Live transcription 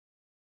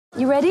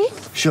You ready?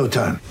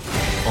 Showtime.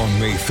 On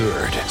May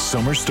 3rd,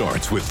 summer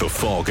starts with The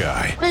Fall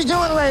Guy. Let's do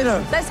it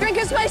later. Let's drink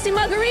a spicy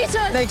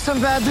margarita. Make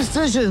some bad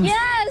decisions.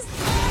 Yes!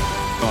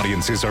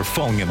 Audiences are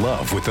falling in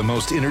love with the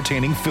most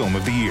entertaining film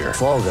of the year.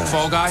 Fall Guy.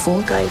 Fall Guy?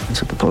 Fall guy.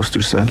 That's what the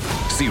poster said.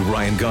 See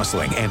Ryan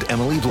Gosling and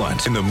Emily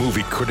Blunt in the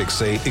movie critics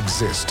say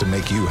exists to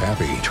make you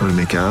happy. Trying to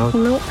make it out?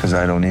 Nope. Because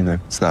I don't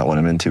either. It's not what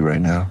I'm into right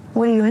now.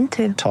 What are you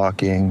into?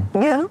 Talking.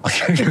 Yeah.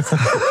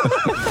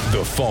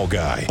 The Fall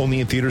Guy.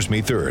 Only in theaters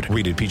May 3rd.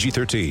 Rated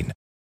PG-13.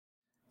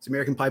 It's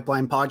American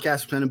Pipeline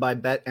Podcast presented by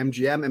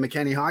BetMGM and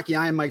McKinney Hockey.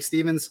 I am Mike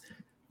Stevens.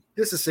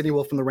 This is Sydney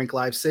Wolf from the Rink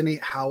Live. Sydney,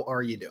 how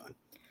are you doing?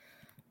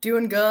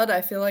 Doing good.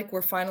 I feel like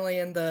we're finally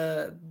in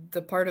the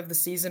part of the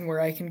season where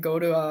I can go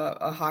to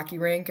a hockey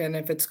rink, and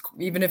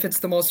even if it's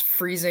the most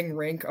freezing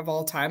rink of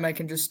all time, I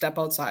can just step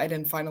outside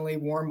and finally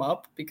warm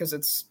up because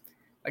it's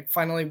like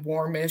finally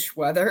warmish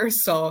weather.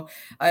 So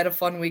I had a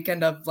fun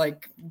weekend of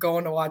like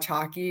going to watch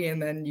hockey,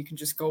 and then you can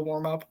just go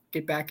warm up,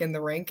 get back in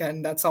the rink,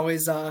 and that's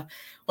always one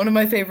of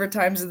my favorite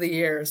times of the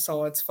year.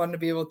 So it's fun to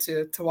be able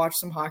to watch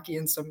some hockey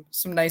and some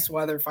nice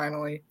weather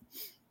finally.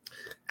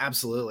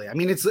 Absolutely. I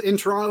mean, it's in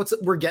Toronto.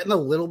 We're getting a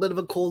little bit of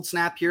a cold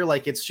snap here.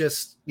 Like it's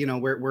just,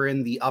 we're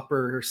in the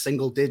upper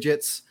single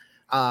digits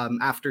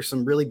after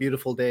some really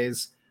beautiful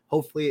days.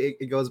 Hopefully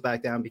it goes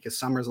back down because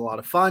summer's a lot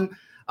of fun.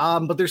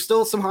 But there's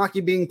still some hockey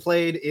being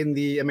played in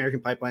the American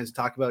Pipelines to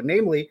talk about,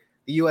 namely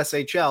the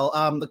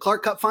USHL. The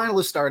Clark Cup final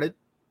has started.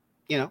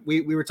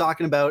 We were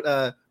talking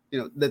about,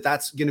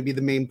 that's going to be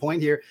the main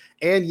point here.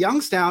 And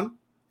Youngstown,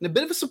 in a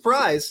bit of a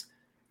surprise,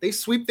 they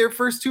sweep their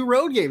first two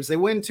road games.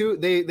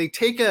 They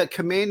take a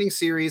commanding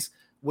series,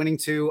 winning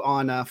two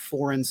on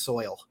foreign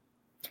soil.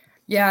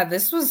 Yeah,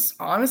 this was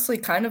honestly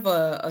kind of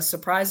a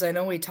surprise. I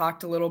know we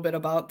talked a little bit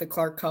about the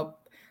Clark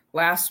Cup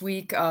last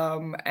week,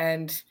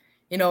 and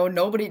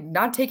nobody,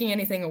 not taking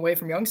anything away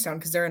from Youngstown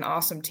because they're an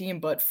awesome team,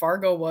 but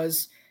Fargo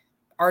was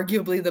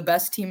arguably the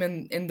best team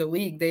in the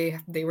league.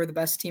 They were the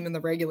best team in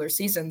the regular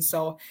season.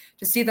 So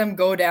to see them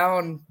go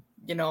down,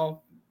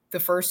 the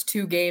first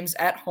two games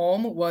at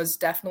home was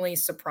definitely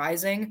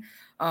surprising,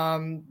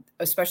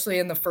 especially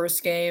in the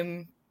first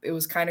game. It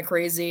was kind of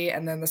crazy.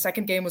 And then the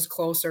second game was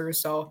closer.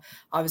 So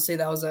obviously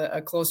that was a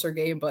closer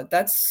game, but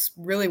that's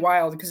really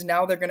wild because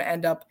now they're going to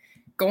end up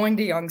going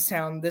to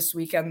Youngstown this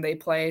weekend they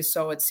play.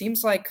 So it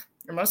seems like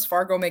unless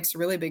Fargo makes a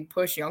really big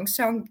push,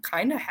 Youngstown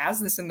kind of has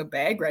this in the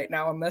bag right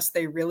now, unless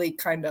they really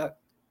kind of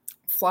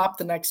flop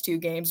the next two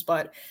games.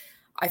 But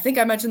I think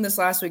I mentioned this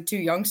last week too.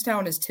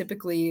 Youngstown is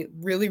typically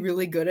really,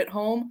 really good at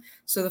home.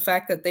 So the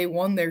fact that they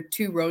won their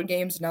two road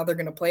games, now they're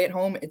going to play at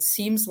home, it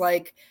seems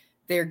like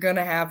they're going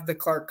to have the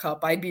Clark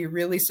Cup. I'd be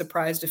really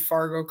surprised if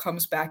Fargo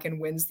comes back and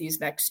wins these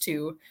next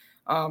two,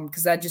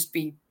 because that'd just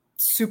be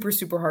super,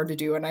 super hard to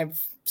do. And I've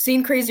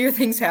seen crazier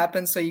things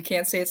happen, so you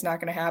can't say it's not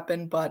going to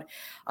happen, but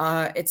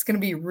it's going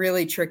to be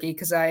really tricky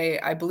because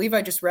I believe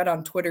I just read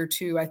on Twitter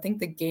too, I think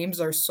the games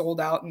are sold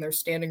out and they're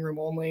standing room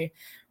only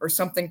or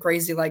something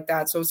crazy like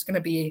that. So it's going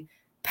to be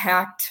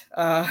packed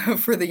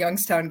for the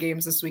Youngstown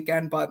games this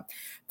weekend, but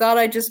thought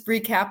I'd just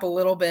recap a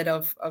little bit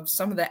of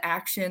some of the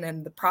action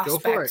and the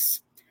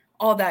prospects,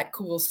 all that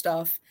cool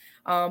stuff.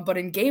 But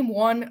in game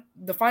one,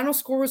 the final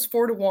score was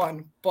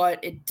 4-1,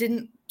 but it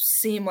didn't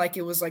seem like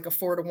it was like a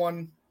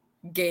 4-1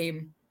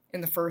 game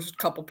in the first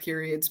couple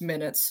periods,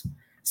 minutes,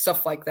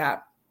 stuff like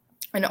that.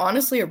 And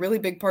honestly, a really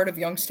big part of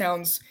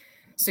Youngstown's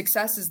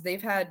success is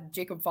they've had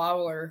Jacob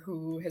Fowler,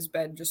 who has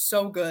been just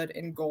so good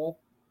in goal.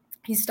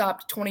 He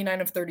stopped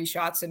 29 of 30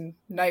 shots in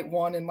night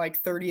one and like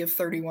 30 of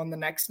 31 the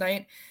next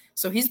night.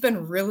 So he's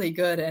been really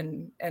good.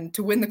 And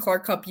to win the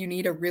Clark Cup, you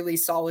need a really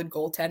solid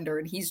goaltender.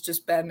 And he's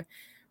just been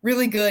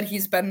really good.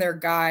 He's been their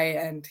guy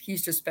and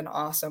he's just been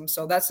awesome.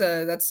 So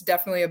that's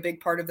definitely a big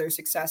part of their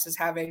success is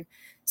having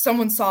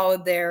someone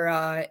solid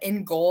there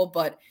in goal.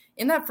 But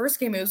in that first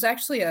game, it was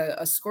actually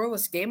a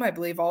scoreless game, I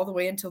believe, all the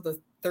way until the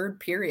third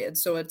period.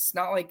 So it's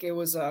not like it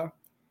was a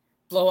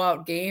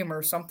blowout game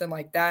or something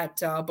like that.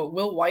 But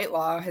Will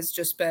Whitelaw has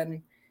just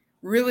been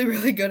really,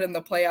 really good in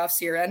the playoffs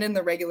here and in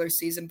the regular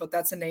season. But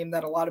that's a name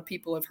that a lot of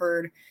people have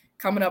heard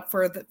coming up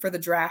for the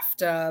draft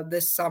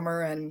this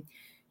summer. And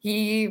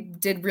he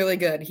did really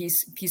good. He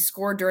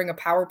scored during a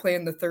power play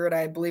in the third.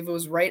 I believe it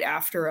was right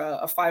after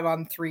a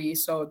 5-on-3.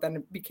 So then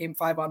it became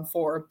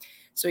 5-on-4.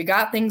 So he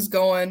got things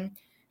going.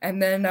 And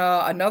then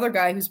another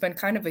guy who's been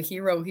kind of a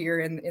hero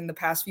here in the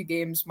past few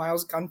games,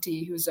 Miles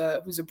Gunty, who's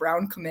a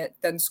Brown commit,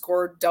 then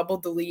scored,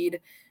 doubled the lead.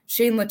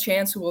 Shane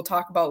LaChance, who we'll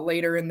talk about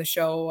later in the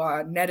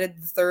show,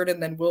 netted the third,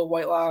 and then Will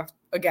Whitelaw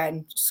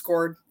again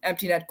scored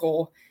empty net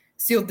goal,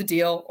 sealed the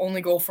deal.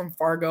 Only goal from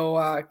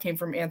Fargo came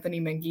from Anthony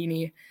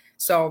Mangini.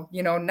 So,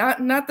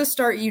 not the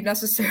start you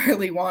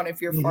necessarily want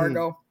if you're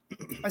Fargo,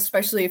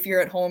 especially if you're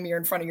at home, you're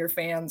in front of your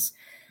fans,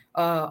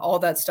 all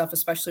that stuff,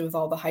 especially with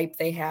all the hype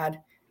they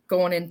had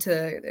going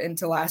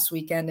into last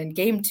weekend. And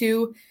game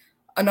two,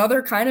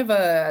 another kind of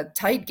a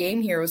tight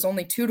game here. It was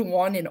only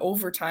 2-1 in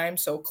overtime,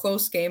 so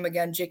close game.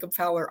 Again, Jacob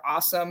Fowler,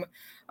 awesome.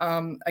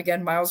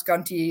 Again, Miles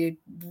Gunty,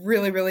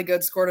 really, really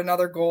good, scored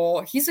another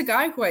goal. He's a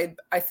guy who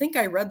I think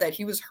I read that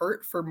he was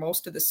hurt for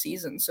most of the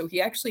season, so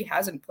he actually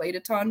hasn't played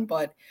a ton,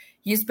 but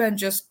he's been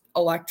just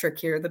electric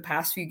here the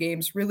past few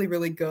games, really,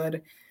 really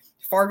good.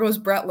 Fargo's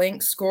Brett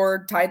Link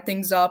scored, tied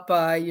things up,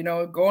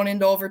 going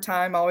into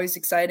overtime, always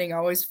exciting,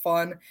 always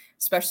fun,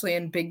 especially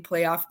in big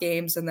playoff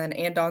games. And then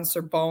Andon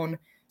Sorbonne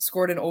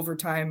scored in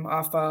overtime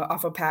off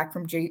a pack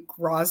from Jake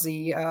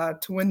Rossi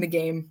to win the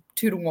game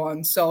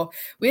 2-1. So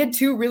we had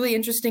two really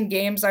interesting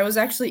games. I was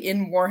actually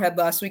in Moorhead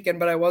last weekend,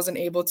 but I wasn't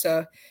able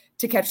to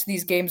catch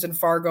these games in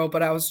Fargo,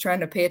 but I was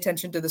trying to pay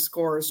attention to the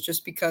scores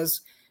just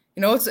because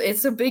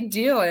it's a big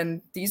deal,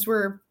 and these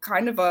were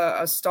kind of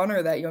a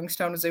stunner that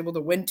Youngstown was able to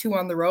win 2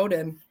 on the road,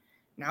 and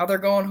now they're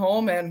going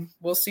home, and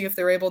we'll see if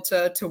they're able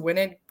to win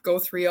it, go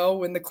 3-0,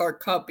 win the Clark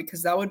Cup,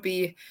 because that would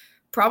be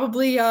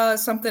probably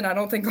something I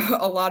don't think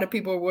a lot of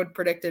people would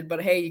predicted.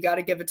 But hey, you got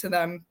to give it to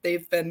them.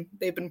 They've been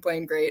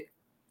playing great.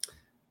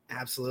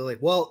 Absolutely.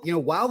 Well,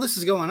 while this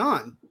is going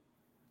on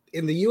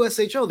in the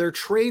USHL, there are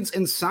trades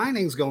and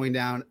signings going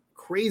down.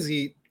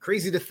 Crazy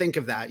to think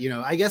of that.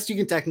 I guess you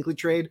can technically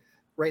trade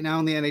right now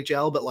in the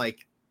NHL, but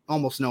like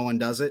almost no one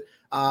does it.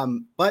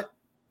 But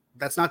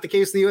that's not the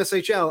case in the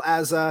USHL.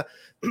 As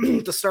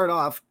to start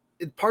off,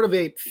 part of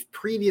a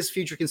previous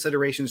future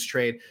considerations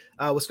trade,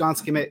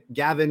 Wisconsin commit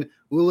Gavin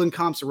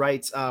Uhlenkamp's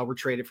rights were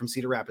traded from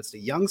Cedar Rapids to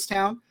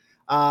Youngstown.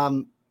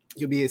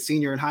 He'll be a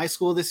senior in high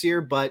school this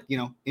year, but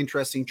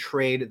interesting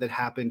trade that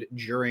happened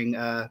during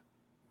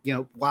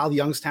while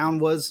Youngstown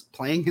was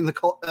playing in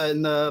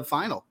the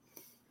final.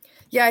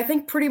 Yeah, I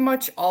think pretty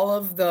much all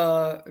of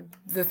the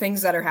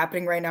things that are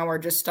happening right now are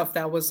just stuff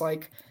that was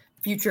like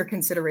future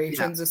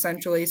considerations,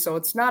 essentially. So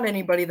it's not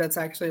anybody that's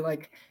actually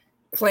like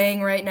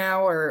playing right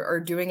now or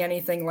doing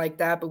anything like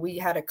that. But we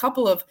had a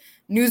couple of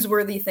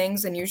newsworthy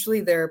things, and usually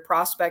they're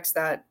prospects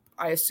that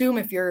I assume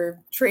if you're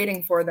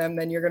trading for them,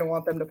 then you're going to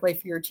want them to play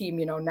for your team,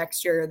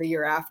 next year or the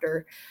year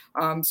after.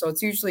 So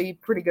it's usually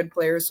pretty good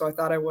players. So I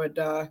thought I would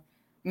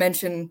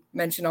mention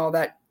all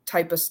that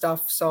type of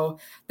stuff. So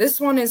this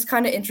one is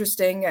kind of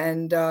interesting,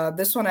 and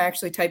this one I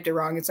actually typed it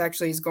wrong.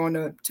 He's going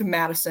to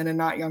Madison and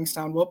not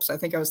Youngstown. Whoops, I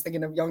think I was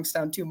thinking of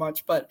Youngstown too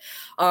much. But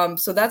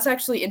so that's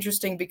actually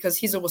interesting because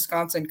he's a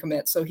Wisconsin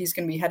commit, so he's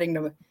going to be heading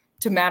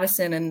to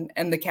Madison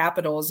and the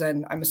Capitals.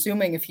 And I'm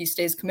assuming if he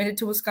stays committed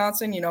to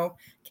Wisconsin,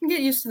 can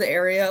get used to the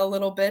area a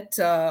little bit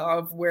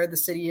of where the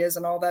city is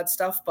and all that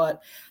stuff.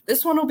 But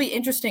this one will be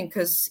interesting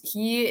because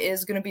he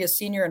is going to be a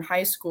senior in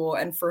high school,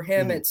 and for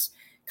him, it's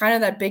kind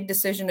of that big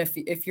decision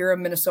if you're a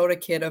Minnesota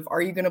kid of,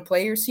 are you going to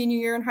play your senior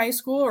year in high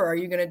school, or are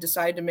you going to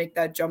decide to make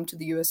that jump to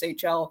the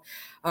USHL?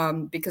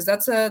 Because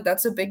that's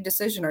a big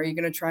decision. Are you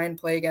going to try and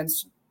play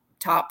against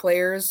top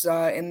players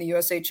in the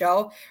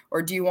USHL,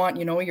 or do you want,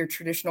 your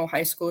traditional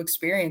high school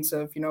experience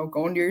of,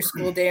 going to your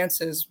school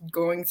dances,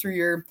 going through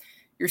your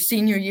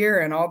senior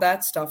year and all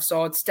that stuff?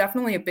 So it's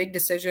definitely a big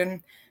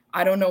decision.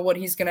 I don't know what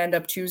he's going to end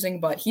up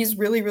choosing, but he's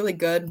really, really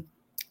good.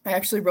 I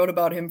actually wrote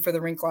about him for the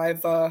Rink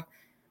Live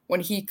when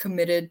he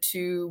committed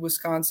to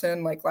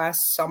Wisconsin, like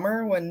last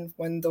summer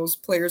when those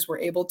players were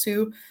able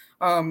to.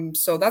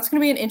 So that's going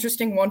to be an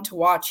interesting one to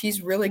watch.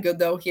 He's really good,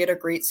 though. He had a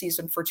great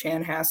season for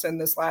Chanhassen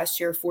this last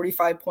year,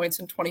 45 points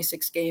in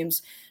 26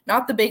 games.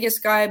 Not the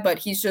biggest guy, but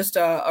he's just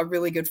a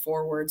really good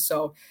forward.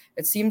 So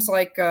it seems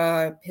like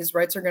his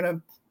rights are going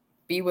to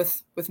be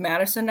with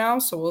Madison now.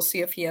 So we'll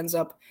see if he ends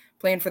up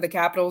playing for the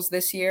Capitals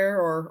this year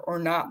or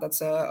not.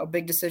 That's a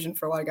big decision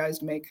for a lot of guys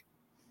to make.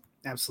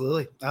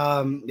 Absolutely.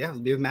 It'll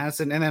be with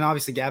Madison. And then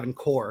obviously Gavin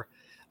Core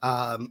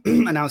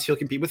announced he'll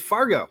compete with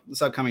Fargo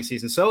this upcoming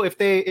season. So if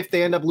they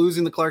end up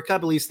losing the Clark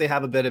Cup, at least they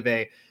have a bit of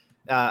a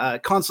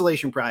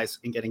consolation prize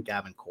in getting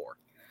Gavin Core.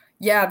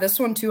 Yeah, this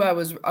one too, I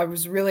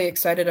was really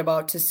excited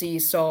about to see.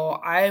 So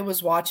I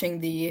was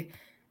watching the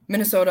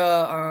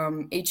Minnesota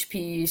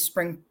HP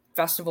Spring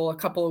Festival a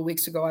couple of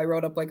weeks ago. I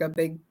wrote up like a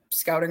big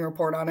scouting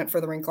report on it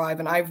for the Rink Live,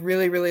 and I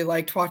really, really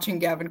liked watching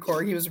Gavin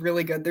Core. He was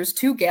really good. There's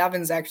 2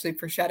 Gavins actually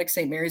for Shattuck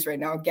St. Mary's right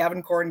now,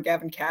 Gavin Core and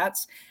Gavin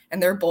Katz,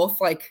 and they're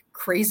both like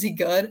crazy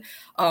good.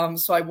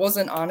 So I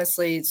wasn't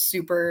honestly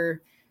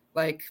super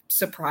like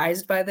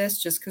surprised by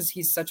this just because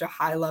he's such a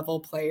high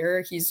level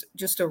player. He's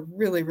just a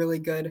really, really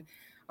good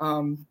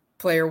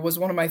player. Was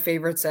one of my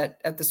favorites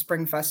at the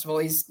Spring Festival.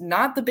 He's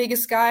not the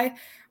biggest guy,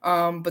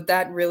 but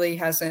that really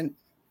hasn't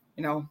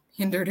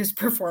hindered his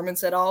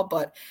performance at all.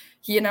 But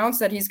he announced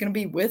that he's going to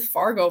be with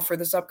Fargo for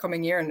this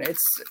upcoming year, and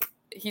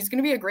he's going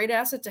to be a great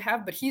asset to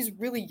have, but he's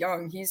really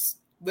young. He's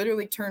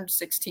literally turned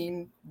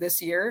 16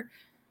 this year.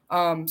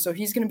 So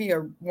he's going to be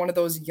one of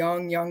those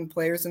young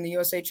players in the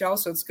USHL.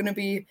 So it's going to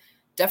be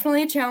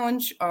definitely a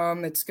challenge.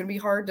 It's going to be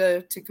hard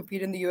to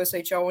compete in the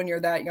USHL when you're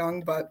that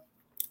young, but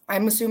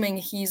I'm assuming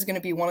he's going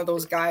to be one of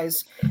those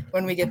guys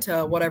when we get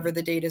to whatever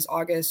the date is,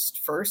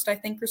 August 1st, I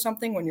think, or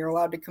something, when you're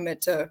allowed to commit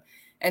to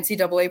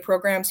NCAA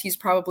programs. He's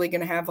probably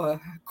going to have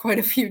quite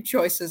a few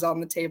choices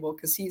on the table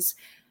because he's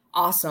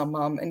awesome.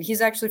 And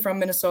he's actually from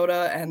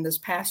Minnesota, and this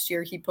past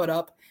year he put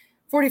up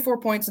 44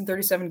 points in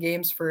 37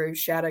 games for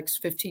Shattuck's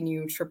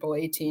 15U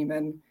AAA team,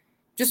 and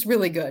just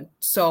really good.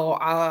 So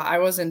I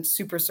wasn't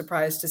super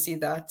surprised to see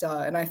that.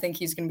 And I think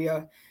he's going to be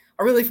a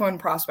really fun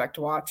prospect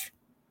to watch.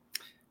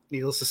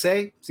 Needless to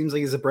say, seems like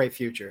he's a bright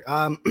future.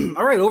 All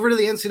right, over to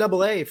the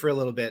NCAA for a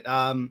little bit.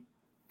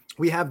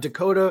 We have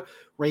Dakota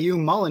Rayum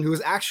Mullen, who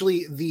is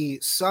actually the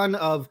son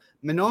of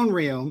Manon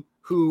Rayum,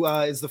 who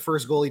is the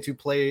first goalie to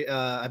play,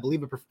 I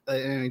believe, an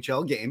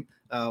NHL game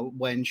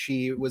when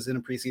she was in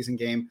a preseason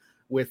game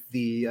with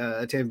the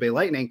Tampa Bay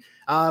Lightning.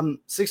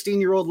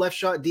 16-year-old left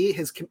shot D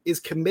is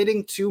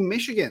committing to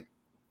Michigan.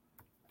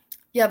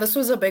 Yeah, this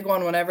was a big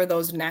one whenever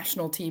those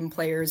national team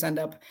players end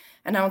up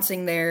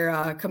announcing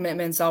their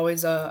commitments.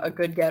 Always a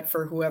good get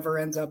for whoever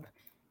ends up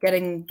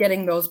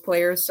getting those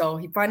players. So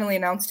he finally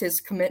announced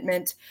his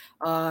commitment,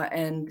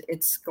 and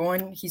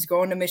he's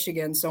going to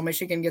Michigan. So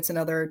Michigan gets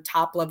another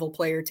top level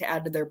player to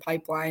add to their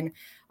pipeline.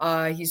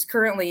 He's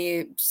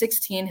currently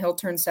 16. He'll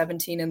turn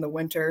 17 in the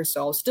winter.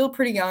 So still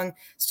pretty young,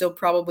 still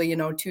probably,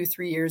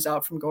 2-3 years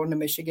out from going to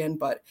Michigan,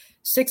 but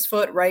 6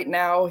 foot right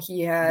now. He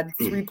had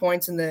 3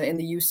 points in the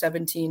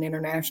U17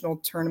 international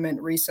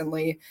tournament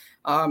recently.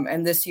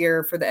 And this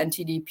year for the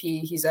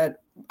NTDP, he's at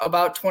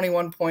about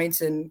 21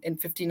 points in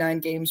 59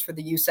 games for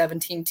the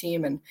U17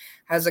 team, and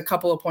has a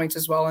couple of points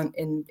as well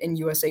in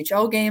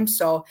USHL games.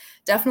 So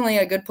definitely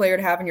a good player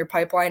to have in your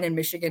pipeline, and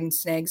Michigan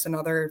snags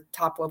another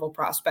top level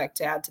prospect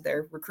to add to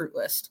their recruit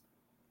list.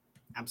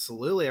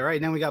 Absolutely. All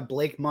right. Now we got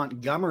Blake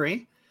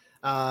Montgomery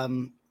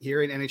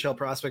here in NHL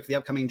prospect for the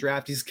upcoming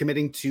draft. He's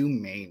committing to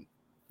Maine.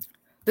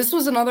 This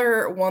was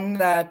another one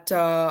that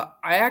I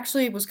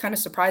actually was kind of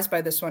surprised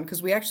by this one,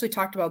 because we actually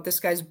talked about this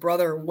guy's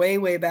brother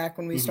way back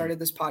when we started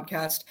this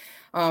podcast.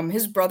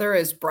 His brother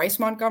is Bryce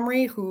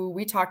Montgomery, who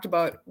we talked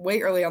about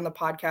way early on the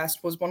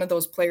podcast, was one of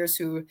those players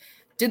who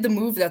did the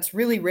move that's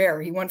really rare.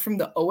 He went from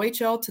the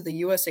OHL to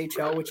the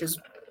USHL, which is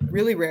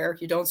really rare.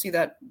 You don't see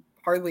that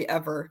hardly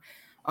ever.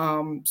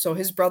 So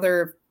his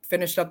brother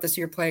finished up this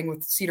year playing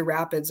with Cedar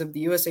Rapids of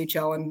the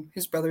USHL, and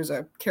his brother's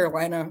a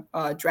Carolina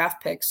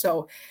draft pick.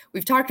 So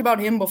we've talked about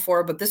him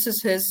before, but this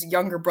is his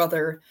younger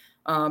brother,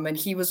 and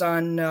he was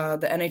on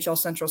the NHL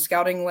Central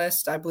Scouting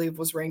list. I believe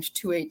was ranked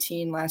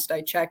 218 last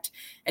I checked,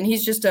 and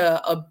he's just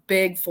a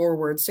big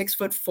forward,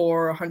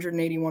 6'4",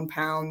 181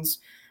 pounds.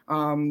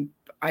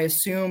 I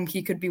assume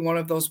he could be one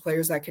of those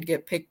players that could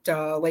get picked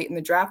late in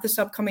the draft this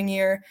upcoming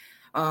year.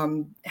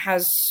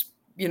 Has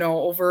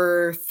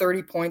over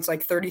 30 points,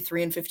 like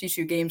 33 in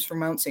 52 games from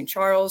Mount St.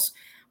 Charles.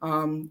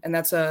 And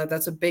that's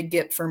a big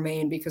get for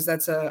Maine, because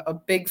that's a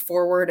big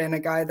forward and a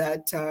guy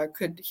that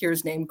could hear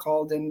his name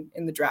called in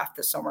the draft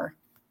this summer.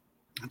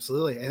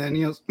 Absolutely. And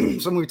then,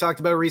 someone we talked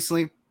about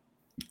recently,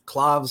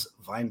 Klaus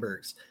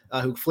Weinbergs,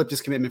 who flipped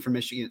his commitment from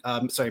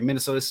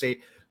Minnesota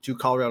State to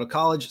Colorado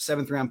College,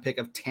 7th round pick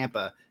of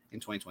Tampa in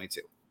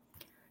 2022.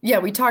 Yeah,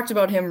 we talked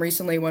about him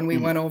recently when we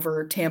went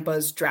over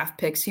Tampa's draft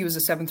picks. He was a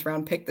 7th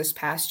round pick this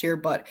past year,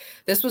 but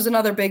this was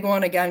another big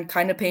one. Again,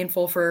 kind of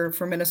painful for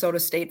Minnesota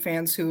State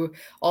fans, who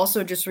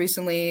also just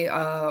recently,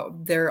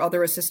 their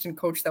other assistant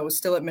coach that was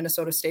still at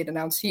Minnesota State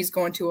announced he's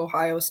going to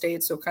Ohio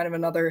State. So kind of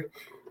another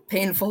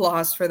painful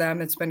loss for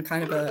them. It's been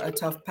kind of a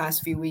tough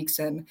past few weeks.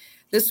 And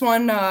this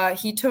one,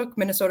 he took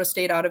Minnesota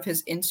State out of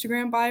his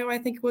Instagram bio, I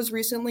think it was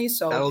recently.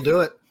 So that'll do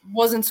it.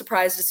 Wasn't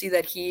surprised to see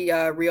that he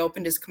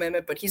reopened his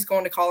commitment, but he's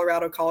going to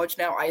Colorado College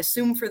now, I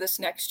assume for this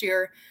next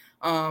year,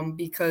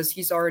 because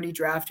he's already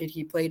drafted.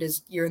 He played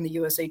his year in the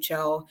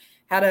USHL,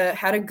 had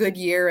a good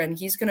year, and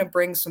he's going to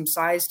bring some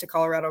size to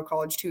Colorado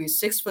College too. He's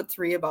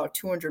 6'3", about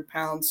 200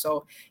 pounds.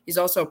 So he's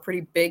also a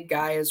pretty big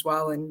guy as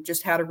well, and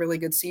just had a really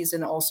good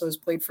season. Also has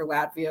played for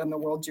Latvia in the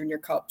World Junior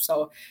Cup.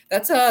 So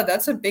that's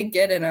a big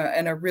get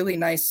and a really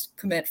nice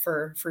commit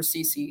for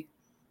CC.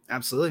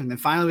 Absolutely. And then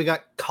finally we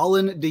got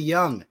Cullen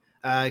DeYoung.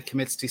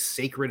 Commits to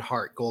Sacred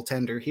Heart,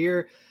 goaltender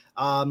here.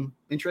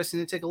 Interesting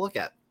to take a look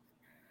at.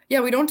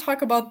 Yeah, we don't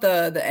talk about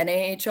the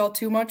NAHL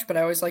too much, but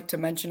I always like to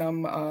mention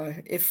them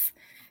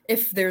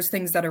if there's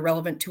things that are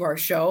relevant to our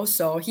show.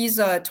 So he's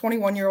a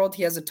 21-year-old.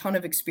 He has a ton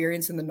of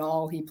experience in the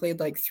NAHL. He played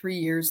like 3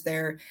 years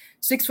there.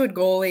 6-foot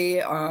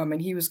goalie, and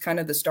he was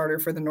kind of the starter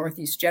for the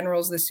Northeast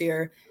Generals this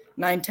year.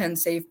 910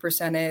 save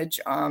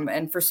percentage.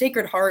 And for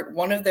Sacred Heart,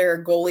 one of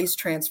their goalies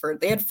transferred.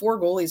 They had 4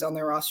 goalies on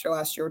their roster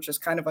last year, which is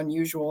kind of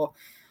unusual.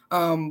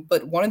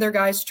 But one of their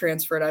guys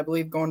transferred, I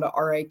believe, going to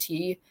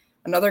RIT.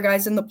 Another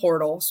guy's in the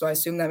portal, so I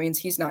assume that means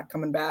he's not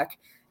coming back.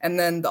 And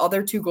then the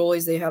other 2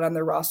 goalies they had on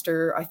their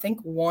roster, I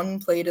think one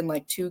played in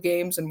like 2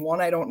 games, and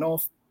one I don't know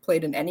if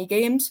played in any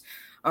games.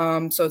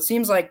 So it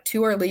seems like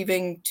 2 are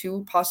leaving,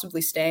 2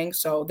 possibly staying.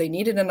 So they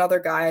needed another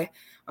guy,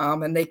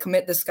 and they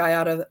commit this guy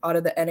out of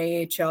the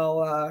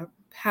NAHL.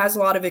 Has a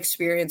lot of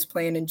experience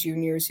playing in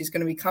juniors. He's going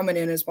to be coming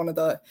in as one of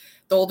the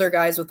older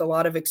guys with a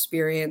lot of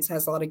experience,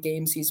 has a lot of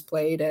games he's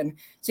played, and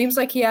seems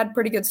like he had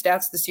pretty good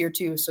stats this year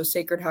too. So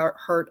Sacred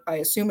Heart, I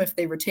assume if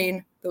they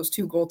retain those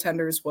 2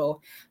 goaltenders,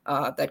 will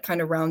that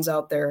kind of rounds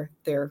out their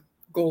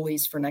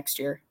goalies for next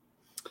year.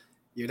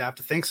 You'd have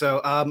to think so.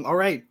 All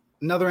right.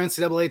 Another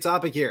NCAA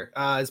topic here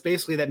is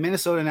basically that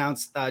Minnesota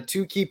announced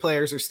 2 key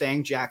players are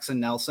staying, Jackson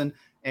Nelson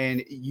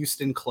and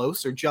Justin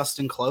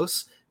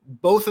Close.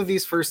 both of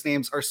these first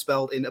names are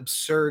spelled in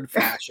absurd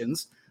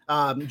fashions.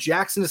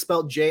 Jackson is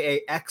spelled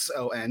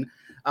Jaxon.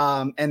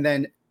 And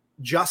then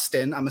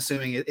Justin, I'm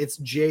assuming it's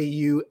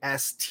Justen,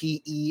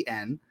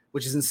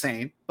 which is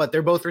insane, but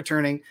they're both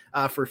returning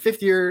for their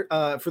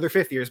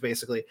 5th years,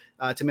 basically,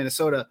 to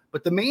Minnesota.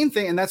 But the main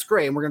thing, and that's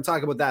great, and we're going to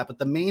talk about that, but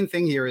the main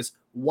thing here is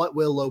what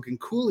will Logan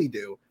Cooley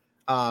do,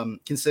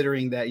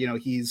 considering that,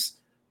 he's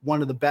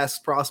one of the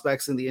best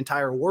prospects in the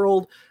entire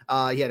world.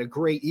 He had a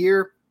great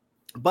year,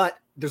 but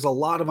there's a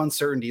lot of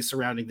uncertainty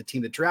surrounding the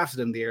team that drafted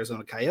him, the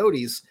Arizona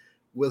Coyotes.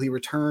 Will he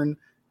return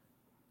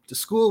to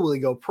school? Will he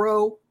go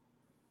pro?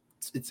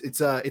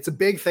 It's a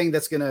big thing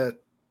that's going to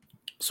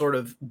sort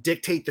of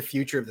dictate the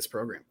future of this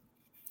program.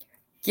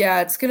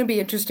 Yeah, it's going to be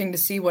interesting to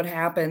see what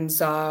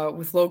happens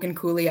with Logan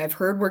Cooley. I've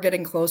heard we're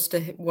getting close to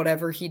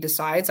whatever he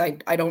decides.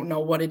 I don't know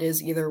what it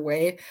is either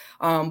way,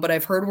 but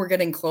I've heard we're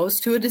getting close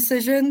to a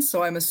decision.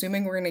 So I'm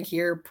assuming we're going to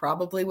hear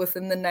probably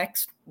within the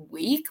next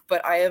week,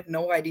 but I have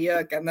no idea.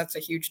 Again, that's a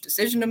huge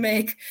decision to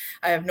make.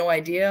 I have no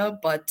idea,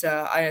 but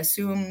I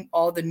assume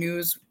all the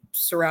news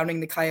surrounding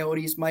the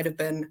Coyotes might have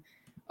been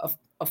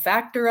a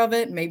factor of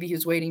it. Maybe he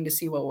was waiting to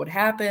see what would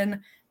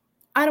happen.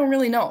 I don't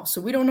really know. So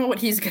we don't know what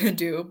he's going to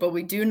do, but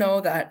we do know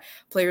that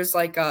players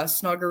like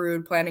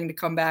Snuggerud planning to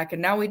come back.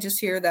 And now we just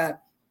hear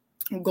that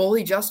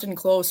goalie Justin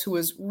Close, who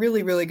was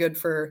really, really good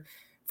for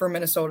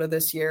Minnesota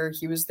this year.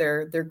 He was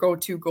their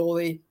go-to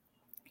goalie.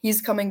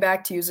 He's coming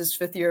back to use his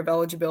 5th year of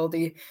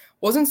eligibility.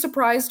 Wasn't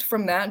surprised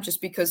from that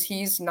just because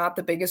he's not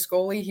the biggest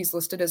goalie. He's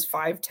listed as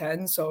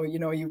 5'10". So,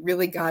 you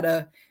really got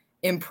to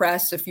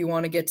impress if you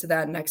want to get to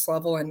that next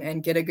level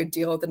and get a good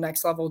deal at the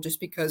next level, just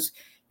because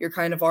you're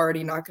kind of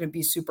already not going to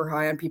be super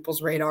high on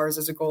people's radars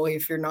as a goalie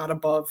if you're not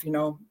above,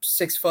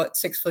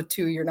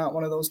 6'2". You're not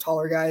one of those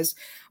taller guys.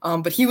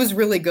 But he was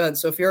really good.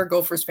 So if you're a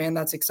Gophers fan,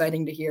 that's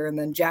exciting to hear. And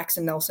then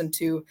Jackson Nelson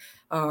too,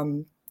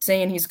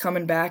 saying he's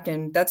coming back,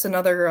 and that's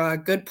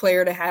another good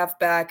player to have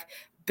back.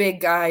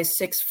 Big guy,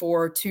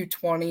 6'4",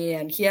 220,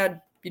 and he had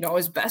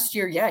his best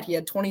year yet. He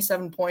had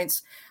 27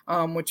 points,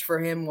 which for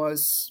him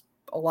was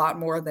a lot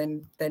more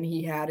than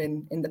he had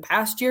in the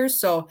past years.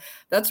 So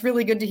that's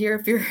really good to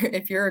hear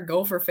if you're a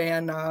Gopher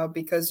fan,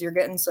 because you're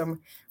getting some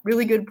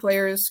really good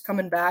players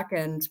coming back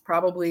and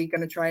probably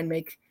going to try and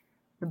make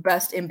the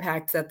best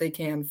impact that they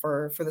can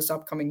for this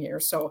upcoming year.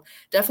 So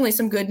definitely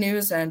some good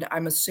news, and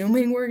I'm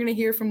assuming we're going to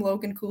hear from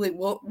Logan Cooley.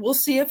 We'll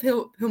see if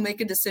he'll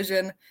make a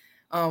decision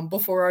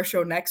before our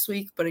show next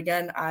week. But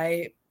again,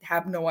 I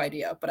have no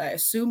idea, but I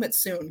assume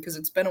it's soon because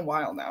it's been a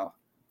while now.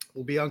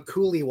 We'll be on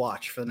Cooley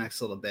watch for the next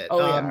little bit. Oh,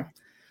 yeah.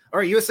 All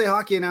right, USA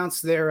Hockey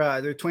announced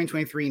their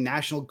 2023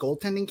 National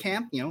Goaltending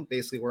Camp.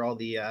 Basically where all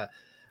the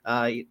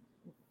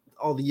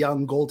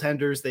young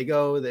goaltenders they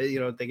go,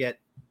 they get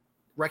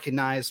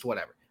recognized,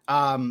 whatever.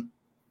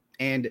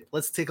 And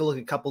let's take a look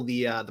at a couple of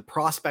the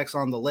prospects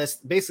on the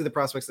list. Basically, the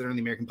prospects that are in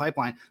the American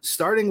pipeline.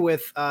 Starting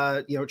with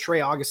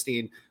Trey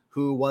Augustine,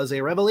 who was a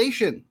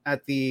revelation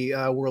at the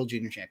World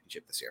Junior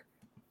Championship this year.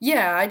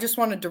 Yeah, I just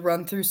wanted to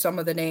run through some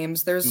of the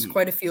names. There's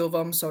quite a few of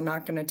them, so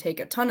not going to take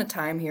a ton of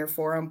time here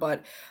for them,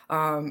 but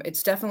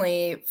it's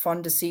definitely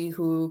fun to see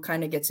who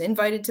kind of gets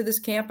invited to this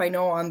camp. I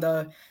know on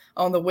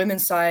the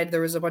women's side,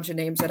 there was a bunch of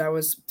names that I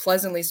was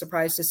pleasantly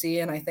surprised to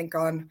see, and I think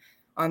on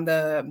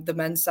the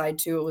men's side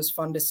too, it was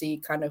fun to see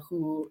kind of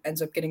who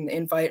ends up getting the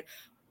invite.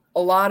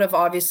 A lot of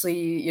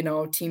obviously,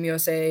 Team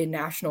USA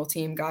national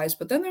team guys,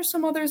 but then there's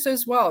some others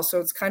as well. So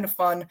it's kind of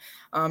fun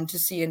to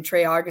see. And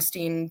Trey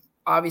Augustine,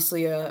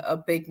 obviously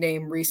a big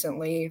name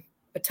recently,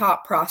 a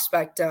top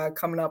prospect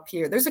coming up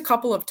here. There's a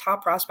couple of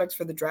top prospects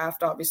for the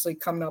draft, obviously,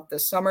 coming up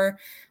this summer.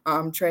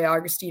 Trey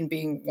Augustine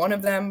being one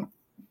of them,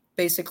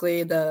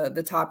 basically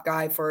the top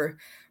guy for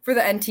the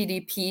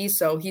NTDP.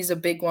 So he's a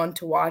big one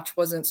to watch.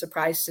 Wasn't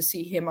surprised to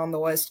see him on the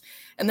list.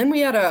 And then we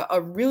had a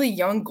really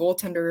young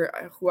goaltender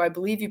who I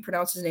believe you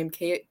pronounce his name,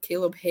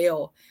 Caleb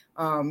Hale.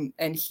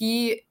 And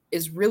he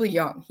is really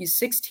young. He's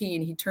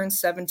 16. He turns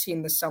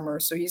 17 this summer.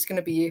 So he's going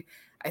to be,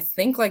 I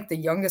think, like the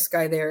youngest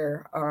guy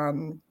there.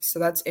 So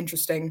that's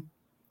interesting.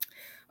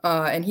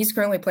 And he's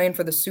currently playing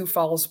for the Sioux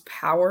Falls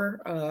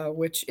Power,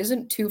 which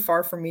isn't too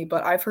far from me,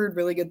 but I've heard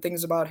really good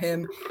things about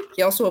him.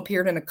 He also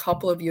appeared in a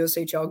couple of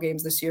USHL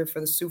games this year for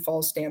the Sioux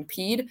Falls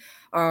Stampede.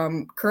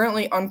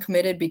 Currently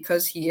uncommitted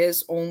because he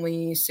is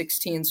only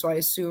 16, so I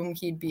assume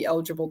he'd be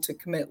eligible to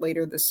commit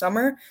later this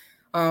summer.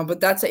 But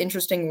that's an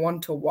interesting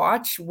one to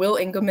watch. Will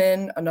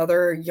Ingeman,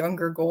 another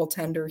younger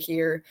goaltender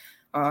here.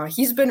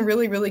 He's been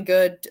really, really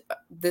good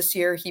this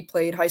year. He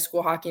played high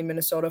school hockey in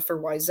Minnesota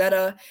for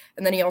Wayzata,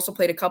 and then he also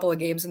played a couple of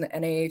games in the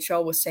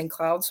NAHL with St.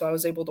 Cloud, so I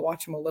was able to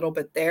watch him a little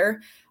bit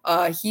there.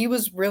 He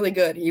was really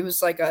good. He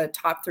was like a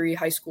top 3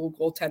 high school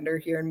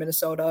goaltender here in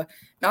Minnesota.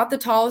 Not the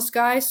tallest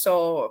guy,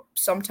 so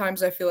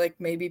sometimes I feel like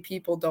maybe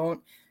people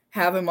don't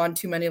have him on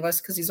too many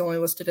lists because he's only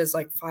listed as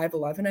like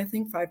 5'11", I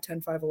think,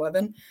 5'10",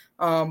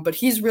 5'11". But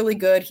he's really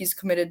good. He's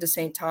committed to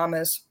St.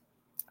 Thomas.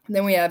 And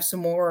then we have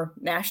some more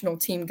national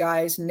team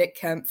guys. Nick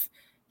Kempf,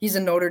 he's a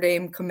Notre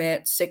Dame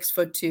commit,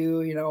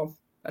 6'2",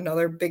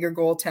 another bigger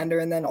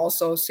goaltender. And then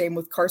also same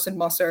with Carson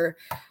Musser,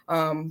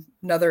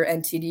 another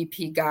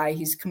NTDP guy.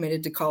 He's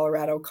committed to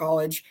Colorado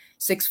College,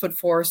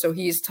 6'4", so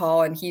he's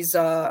tall, and he's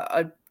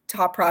a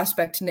top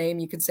prospect name,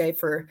 you could say,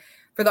 for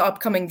the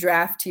upcoming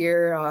draft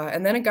here.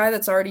 And then a guy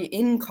that's already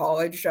in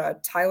college,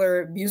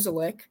 Tyler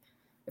Muzelik,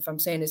 if I'm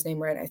saying his name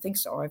right. I think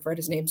so. I've read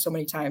his name so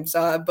many times.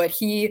 But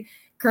he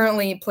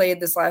currently played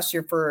this last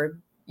year for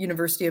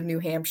University of New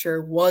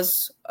Hampshire,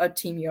 was a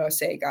Team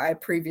USA guy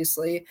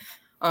previously.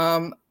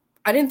 I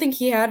didn't think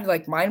he had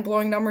like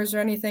mind-blowing numbers or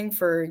anything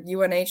for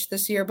UNH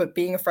this year, but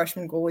being a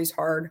freshman goalie is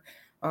hard.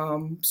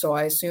 So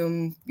I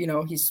assume,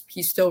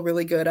 he's still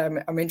really good.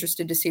 I'm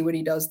interested to see what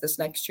he does this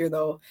next year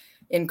though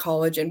in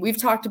college. And we've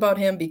talked about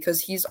him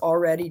because he's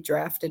already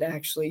drafted.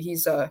 Actually,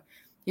 he's a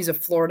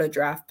Florida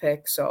draft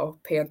pick. So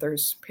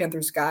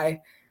Panthers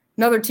guy,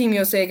 another Team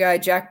USA guy,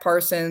 Jack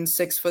Parsons,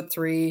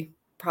 6'3",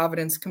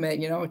 Providence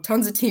commit,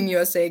 tons of Team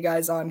USA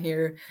guys on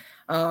here.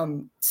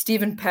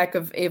 Stephen Peck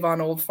of Avon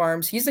Old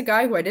Farms. He's a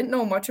guy who I didn't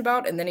know much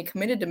about. And then he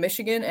committed to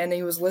Michigan and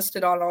he was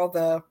listed on all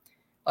the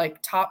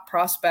top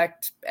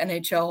prospect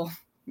NHL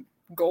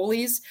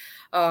goalies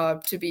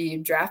to be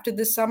drafted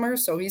this summer.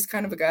 So he's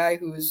kind of a guy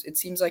it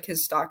seems like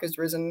his stock has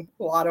risen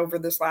a lot over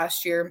this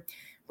last year.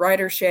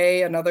 Ryder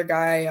Shea, another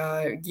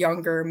guy,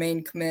 younger,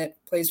 Maine commit,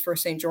 plays for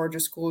St.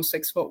 George's School,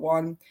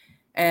 6'1".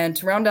 And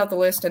to round out the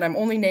list, and I'm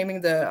only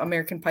naming the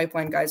American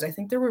Pipeline guys, I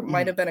think there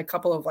might have been a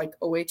couple of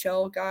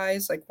OHL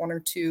guys, one or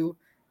two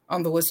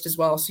on the list as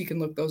well. So you can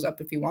look those up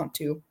if you want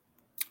to.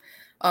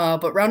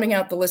 But rounding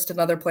out the list,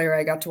 another player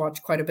I got to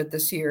watch quite a bit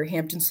this year,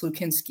 Hampton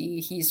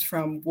Slukinski. He's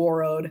from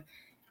Warroad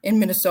in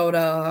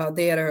Minnesota.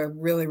 They had a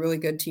really, really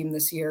good team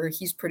this year.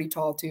 He's pretty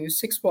tall too,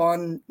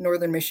 6'1",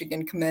 Northern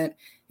Michigan commit.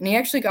 And he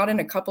actually got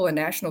in a couple of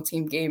national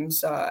team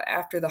games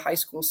after the high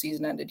school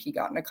season ended. He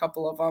got in a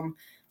couple of them.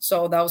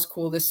 So that was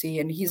cool to see.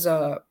 And he's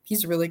a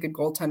really good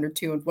goaltender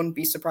too, and wouldn't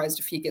be surprised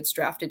if he gets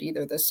drafted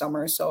either this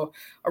summer. So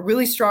a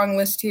really strong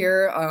list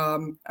here.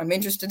 I'm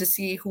interested to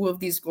see who of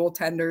these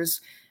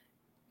goaltenders,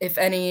 if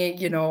any,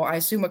 I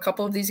assume a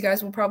couple of these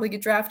guys will probably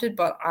get drafted,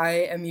 but I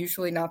am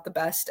usually not the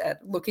best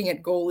at looking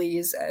at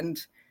goalies. And,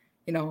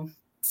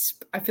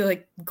 I feel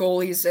like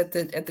goalies at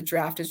the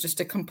draft is just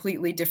a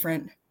completely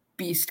different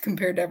beast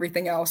compared to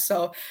everything else.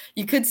 So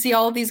you could see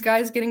all of these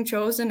guys getting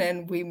chosen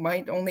and we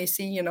might only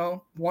see,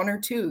 one or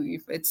two.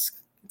 It's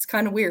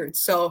kind of weird.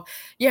 So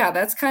yeah,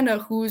 that's kind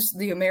of who's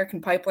the American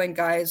Pipeline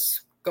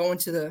guys going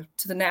to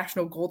the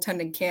national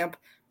goaltending camp.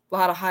 A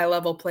lot of high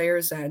level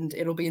players, and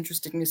it'll be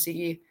interesting to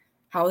see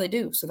how they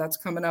do. So that's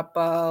coming up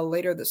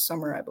later this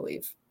summer, I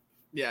believe.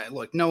 Yeah,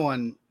 look, no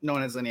one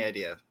has any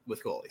idea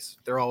with goalies.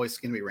 They're always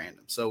going to be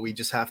random. So we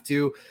just have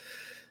to,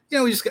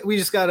 we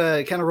just got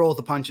to kind of roll with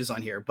the punches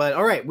on here. But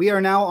all right, we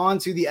are now on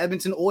to the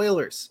Edmonton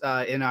Oilers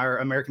in our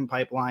American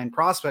Pipeline,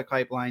 Prospect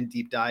Pipeline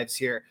deep dives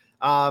here.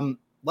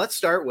 Let's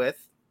start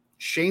with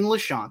Shane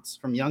Lachance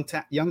from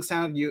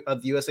Youngstown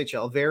of the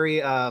USHL.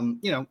 Very,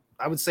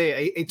 I would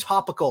say a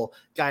topical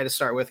guy to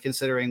start with,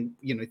 considering,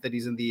 that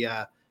he's in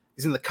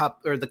the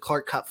Cup, or the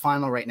Clark Cup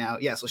final right now.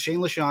 Yeah, so Shane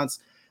Lachance,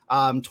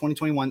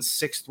 2021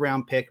 6th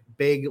round pick,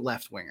 big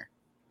left winger.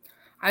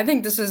 I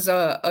think this is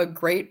a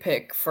great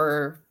pick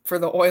for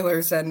the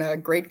Oilers and a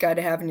great guy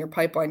to have in your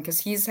pipeline because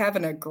he's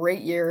having a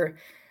great year.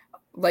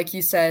 Like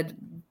you said,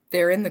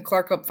 they're in the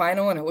Clark Cup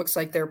final, and it looks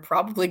like they're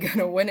probably going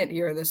to win it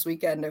here this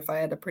weekend if I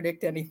had to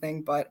predict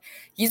anything. But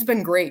he's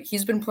been great.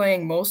 He's been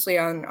playing mostly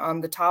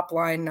on the top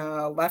line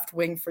left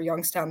wing for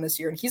Youngstown this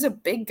year, and he's a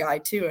big guy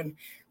too. And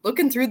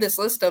looking through this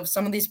list of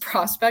some of these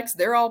prospects,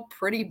 they're all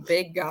pretty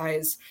big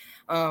guys.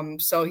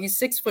 So he's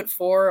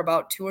 6'4",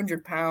 about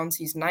 200 pounds.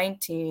 He's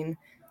 19,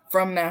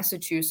 from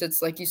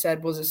Massachusetts. Like you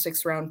said, was a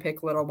 6th round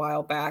pick a little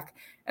while back.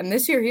 And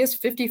this year he has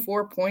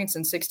 54 points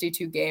in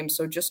 62 games.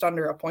 So just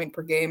under a point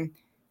per game,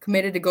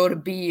 committed to go to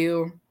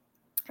BU.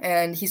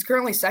 And he's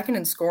currently 2nd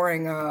in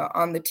scoring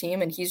on the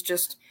team. And he's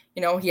just,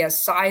 he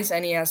has size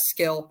and he has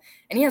skill,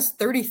 and he has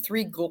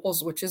 33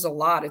 goals, which is a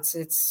lot.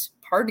 It's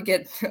hard to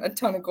get a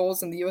ton of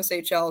goals in the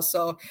USHL.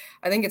 So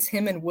I think it's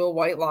him and Will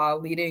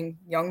Whitelaw leading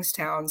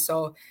Youngstown.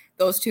 So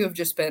those two have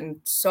just been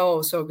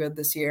so good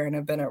this year and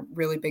have been a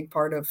really big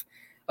part of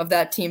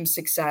that team's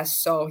success.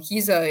 So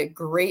he's a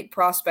great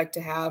prospect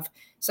to have.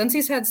 Since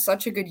he's had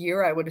such a good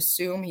year, I would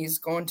assume he's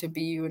going to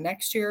BU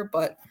next year,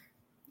 but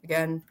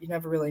again, you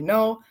never really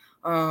know.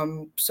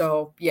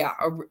 So yeah,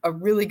 a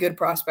really good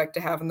prospect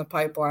to have in the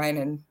pipeline,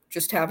 and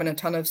just having a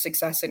ton of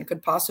success, and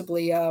could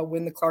possibly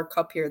win the Clark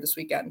Cup here this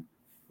weekend.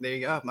 There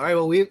you go. All right.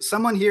 Well, we have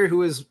someone here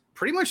who is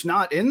pretty much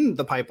not in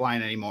the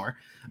pipeline anymore,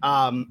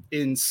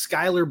 in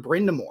Skylar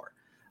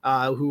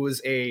Brindamore, who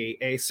was a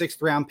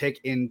 6th round pick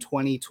in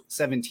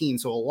 2017.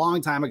 So a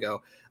long time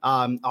ago.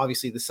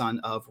 Obviously the son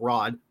of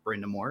Rod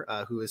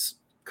Brindamore, who is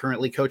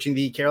currently coaching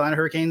the Carolina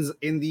Hurricanes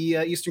in the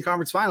Eastern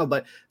Conference Final.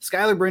 But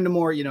Skylar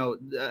Brindamore,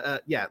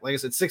 like I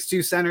said,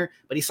 6'2" center,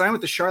 but he signed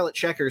with the Charlotte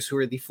Checkers, who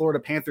are the Florida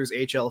Panthers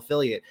HL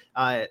affiliate,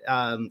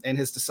 and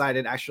has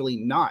decided actually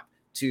not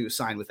to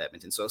sign with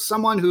Edmonton. So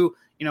someone who,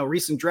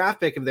 recent draft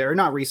pick of theirs, or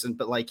not recent,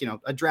 but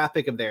a draft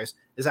pick of theirs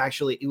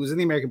he was in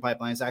the American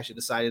pipeline, has actually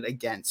decided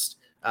against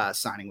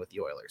signing with the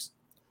Oilers.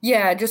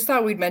 Yeah, I just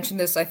thought we'd mention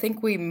this. I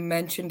think we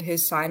mentioned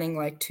his signing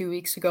like 2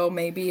 weeks ago,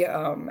 maybe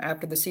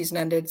after the season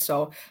ended.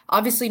 So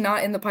obviously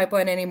not in the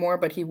pipeline anymore,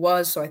 but he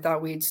was. So I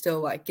thought we'd still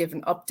like give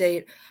an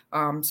update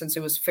since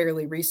it was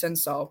fairly recent.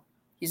 So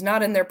he's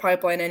not in their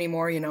pipeline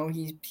anymore.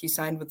 He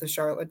signed with the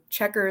Charlotte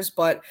Checkers.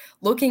 But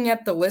looking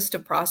at the list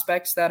of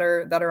prospects that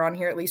are on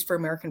here, at least for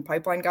American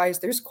Pipeline guys,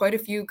 there's quite a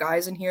few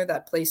guys in here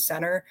that play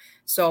center.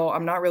 So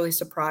I'm not really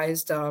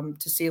surprised to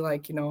see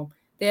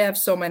they have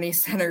so many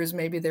centers.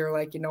 Maybe they're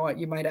like, you know what,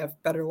 you might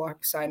have better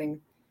luck signing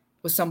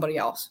with somebody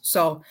else.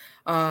 So,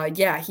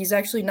 yeah, he's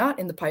actually not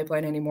in the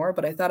pipeline anymore,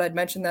 but I thought I'd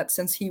mention that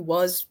since he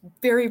was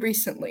very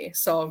recently.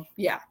 So,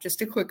 yeah,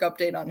 just a quick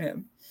update on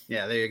him.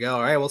 Yeah, there you go.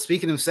 All right. Well,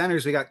 speaking of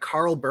centers, we got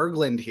Carl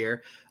Berglund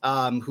here,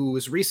 who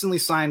was recently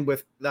signed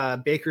with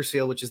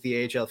Bakersfield, which is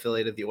the AHL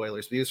affiliate of the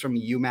Oilers. He was from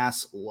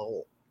UMass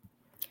Lowell.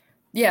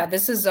 Yeah,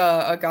 this is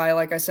a guy,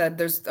 like I said,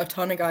 there's a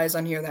ton of guys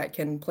on here that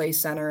can play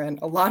center and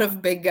a lot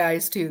of big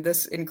guys too,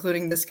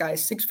 including this guy,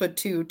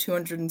 6'2",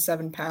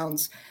 207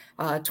 pounds,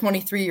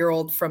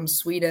 23-year-old from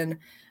Sweden.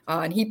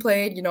 And he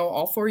played,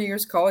 all 4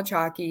 years college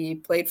hockey,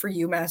 played for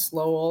UMass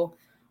Lowell,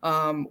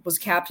 was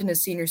captain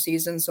his senior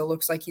season. So it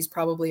looks like he's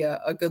probably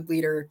a good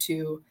leader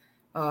too.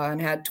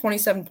 And had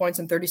 27 points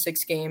in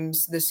 36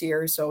 games this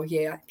year. So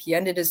he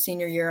ended his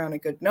senior year on a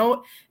good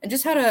note and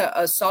just had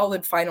a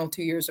solid final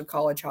 2 years of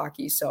college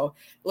hockey. So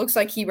it looks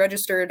like he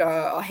registered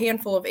a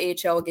handful of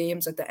AHL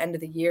games at the end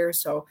of the year.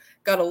 So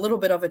got a little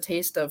bit of a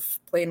taste of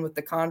playing with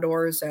the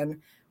Condors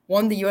and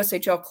won the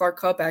USHL Clark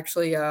Cup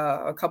actually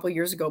a couple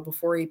years ago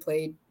before he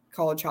played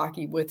college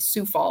hockey with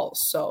Sioux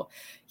Falls. So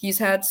he's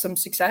had some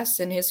success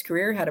in his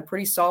career, had a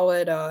pretty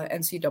solid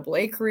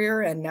NCAA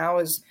career, and now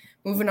is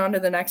moving on to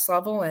the next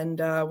level, and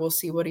we'll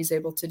see what he's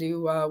able to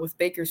do with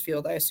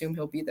Bakersfield. I assume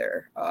he'll be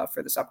there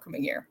for this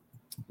upcoming year.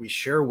 We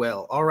sure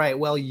will. All right.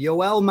 Well,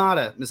 Yoel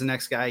Mata is the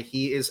next guy.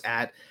 He is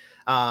at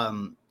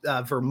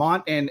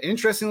Vermont. And an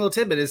interesting little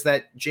tidbit is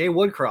that Jay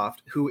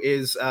Woodcroft, who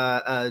is,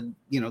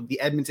 the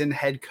Edmonton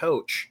head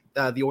coach,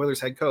 the Oilers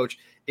head coach,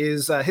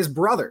 is his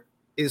brother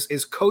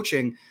is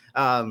coaching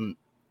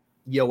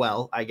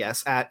Yoel, I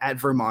guess, at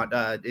Vermont.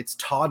 It's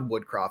Todd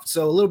Woodcroft.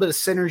 So a little bit of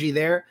synergy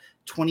there.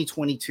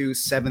 2022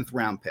 7th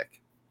round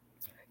pick.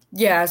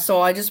 Yeah,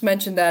 so I just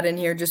mentioned that in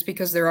here just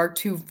because there are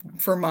two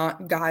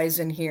Vermont guys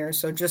in here.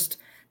 So just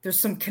there's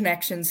some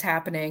connections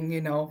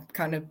happening,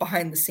 kind of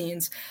behind the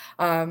scenes.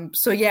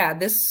 So yeah,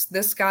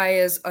 this guy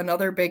is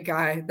another big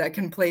guy that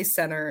can play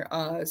center,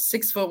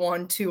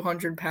 6'1",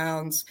 200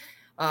 pounds,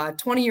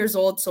 20 years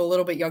old, so a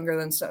little bit younger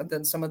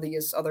than some of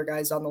these other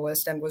guys on the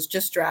list, and was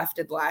just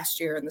drafted last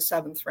year in the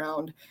 7th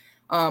round.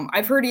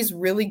 I've heard he's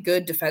really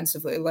good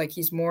defensively. Like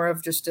he's more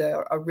of just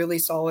a really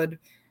solid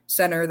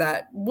center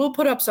that will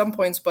put up some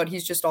points, but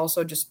he's just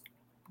also just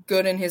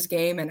good in his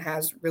game and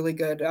has really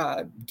good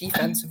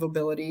defensive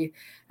ability.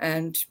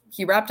 And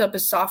he wrapped up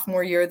his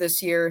sophomore year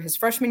this year. His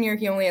freshman year,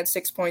 he only had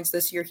 6 points.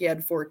 This year, he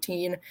had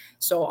 14.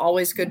 So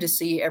always good to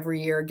see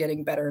every year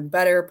getting better and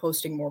better,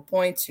 posting more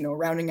points,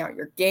 rounding out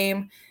your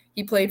game.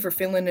 He played for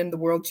Finland in the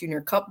World Junior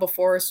Cup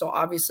before, so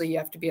obviously you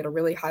have to be at a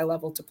really high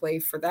level to play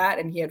for that.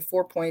 And he had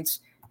 4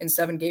 points in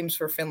 7 games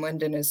for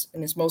Finland in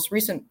his most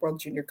recent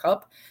World Junior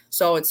Cup.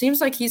 So it seems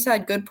like he's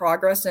had good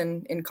progress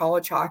in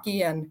college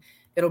hockey, and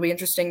it'll be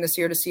interesting this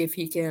year to see if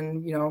he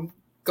can,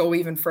 go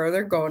even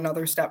further, go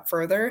another step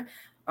further.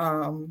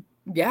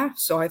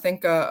 So I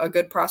think a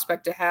good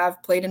prospect to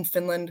have. Played in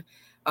Finland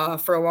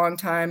for a long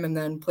time and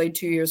then played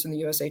 2 years in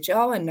the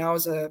USHL, and now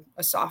is a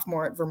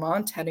sophomore at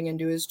Vermont heading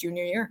into his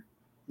junior year.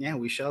 Yeah,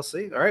 we shall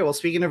see. All right, well,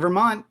 speaking of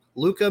Vermont,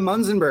 Luca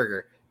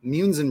Munzenberger,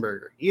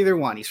 either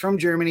one. He's from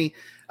Germany,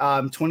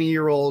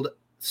 20-year-old,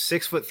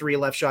 6'3"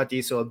 left shot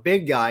D, so a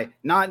big guy,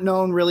 not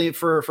known really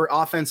for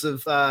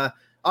offensive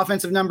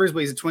numbers, but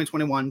he's a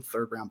 2021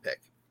 3rd round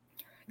pick.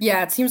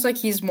 Yeah, it seems like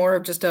he's more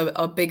of just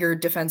a bigger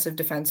defensive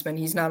defenseman.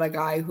 He's not a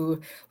guy who,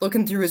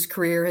 looking through his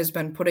career, has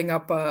been putting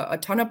up a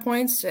ton of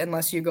points,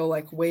 unless you go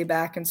like way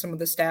back in some of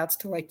the stats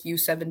to like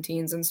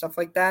U17s and stuff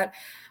like that.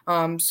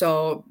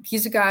 So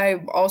he's a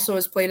guy also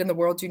has played in the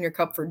World Junior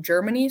Cup for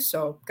Germany,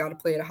 so got to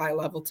play at a high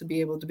level to be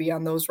able to be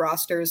on those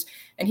rosters.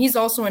 And he's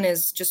also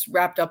just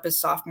wrapped up his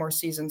sophomore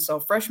season. So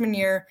freshman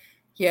year,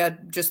 he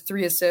had just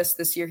 3 assists.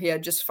 This year, he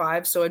had just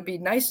 5. So it'd be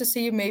nice to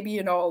see maybe,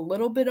 a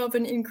little bit of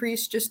an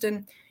increase just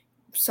in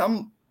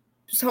some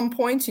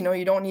points.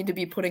 You don't need to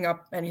be putting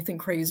up anything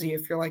crazy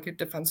if you're like a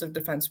defensive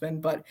defenseman,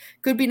 but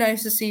could be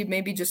nice to see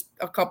maybe just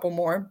a couple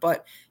more.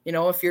 But,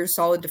 if you're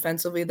solid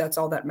defensively, that's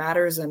all that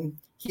matters. And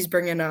he's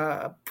bringing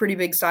a pretty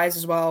big size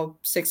as well,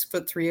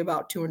 6'3",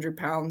 about 200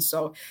 pounds.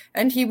 So,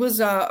 and he was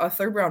a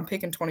 3rd round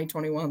pick in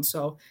 2021.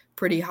 So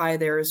pretty high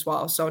there as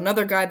well. So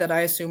another guy that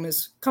I assume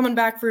is coming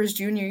back for his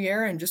junior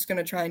year and just going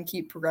to try and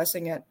keep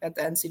progressing at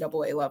the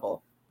NCAA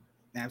level.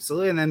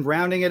 Absolutely. And then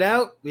rounding it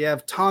out, we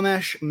have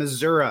Tomasz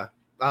Mazura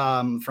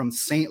from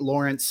St.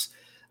 Lawrence.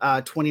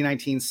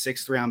 2019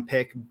 6th-round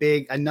pick.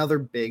 Another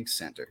big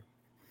center.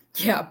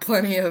 Yeah,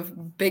 plenty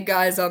of big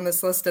guys on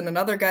this list, and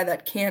another guy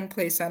that can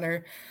play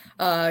center.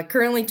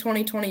 Currently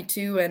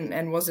 2022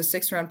 and was a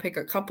 6th-round pick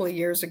a couple of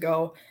years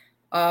ago.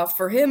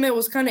 For him, it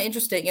was kind of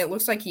interesting. It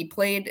looks like he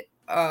played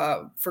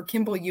for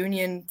Kimball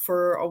Union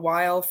for a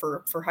while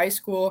for high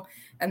school,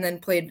 and then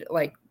played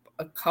like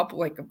a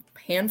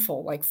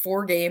handful, like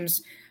 4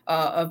 games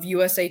of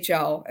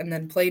USHL, and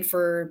then played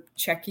for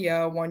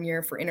Czechia 1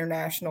 year for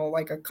international,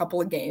 like a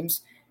couple of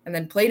games, and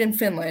then played in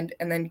Finland,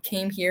 and then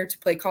came here to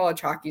play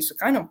college hockey. So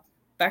kind of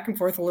back and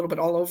forth a little bit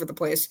all over the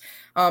place.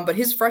 But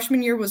his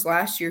freshman year was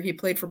last year. He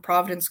played for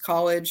Providence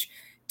College.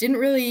 Didn't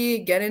really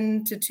get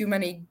into too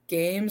many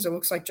games. It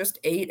looks like just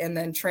 8, and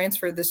then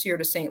transferred this year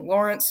to St.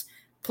 Lawrence.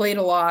 Played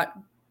a lot,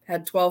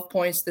 had 12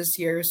 points this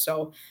year.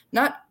 So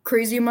not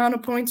crazy amount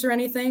of points or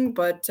anything,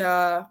 but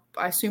I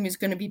assume he's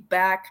going to be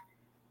back.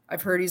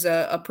 I've heard he's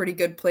a pretty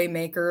good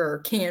playmaker,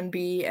 or can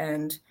be,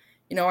 and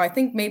I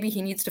think maybe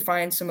he needs to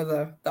find some of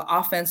the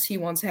offense he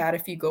once had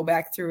if you go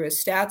back through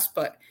his stats,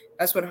 but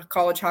that's what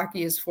college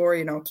hockey is for,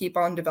 keep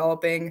on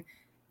developing,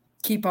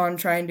 keep on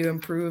trying to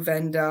improve,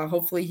 and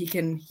hopefully he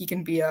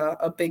can be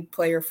a big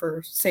player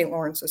for St.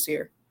 Lawrence this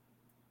year.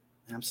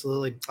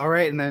 Absolutely. All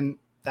right, and then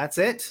that's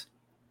it.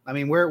 I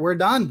mean, we're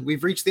done.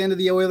 We've reached the end of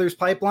the Oilers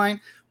pipeline.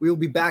 We will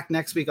be back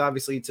next week,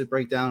 obviously, to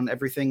break down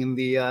everything in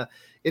the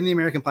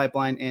American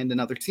pipeline and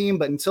another team.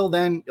 But until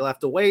then, you'll have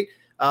to wait.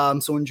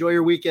 So enjoy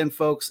your weekend,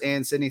 folks.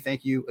 And Sydney,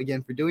 thank you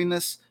again for doing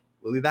this.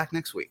 We'll be back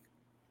next week.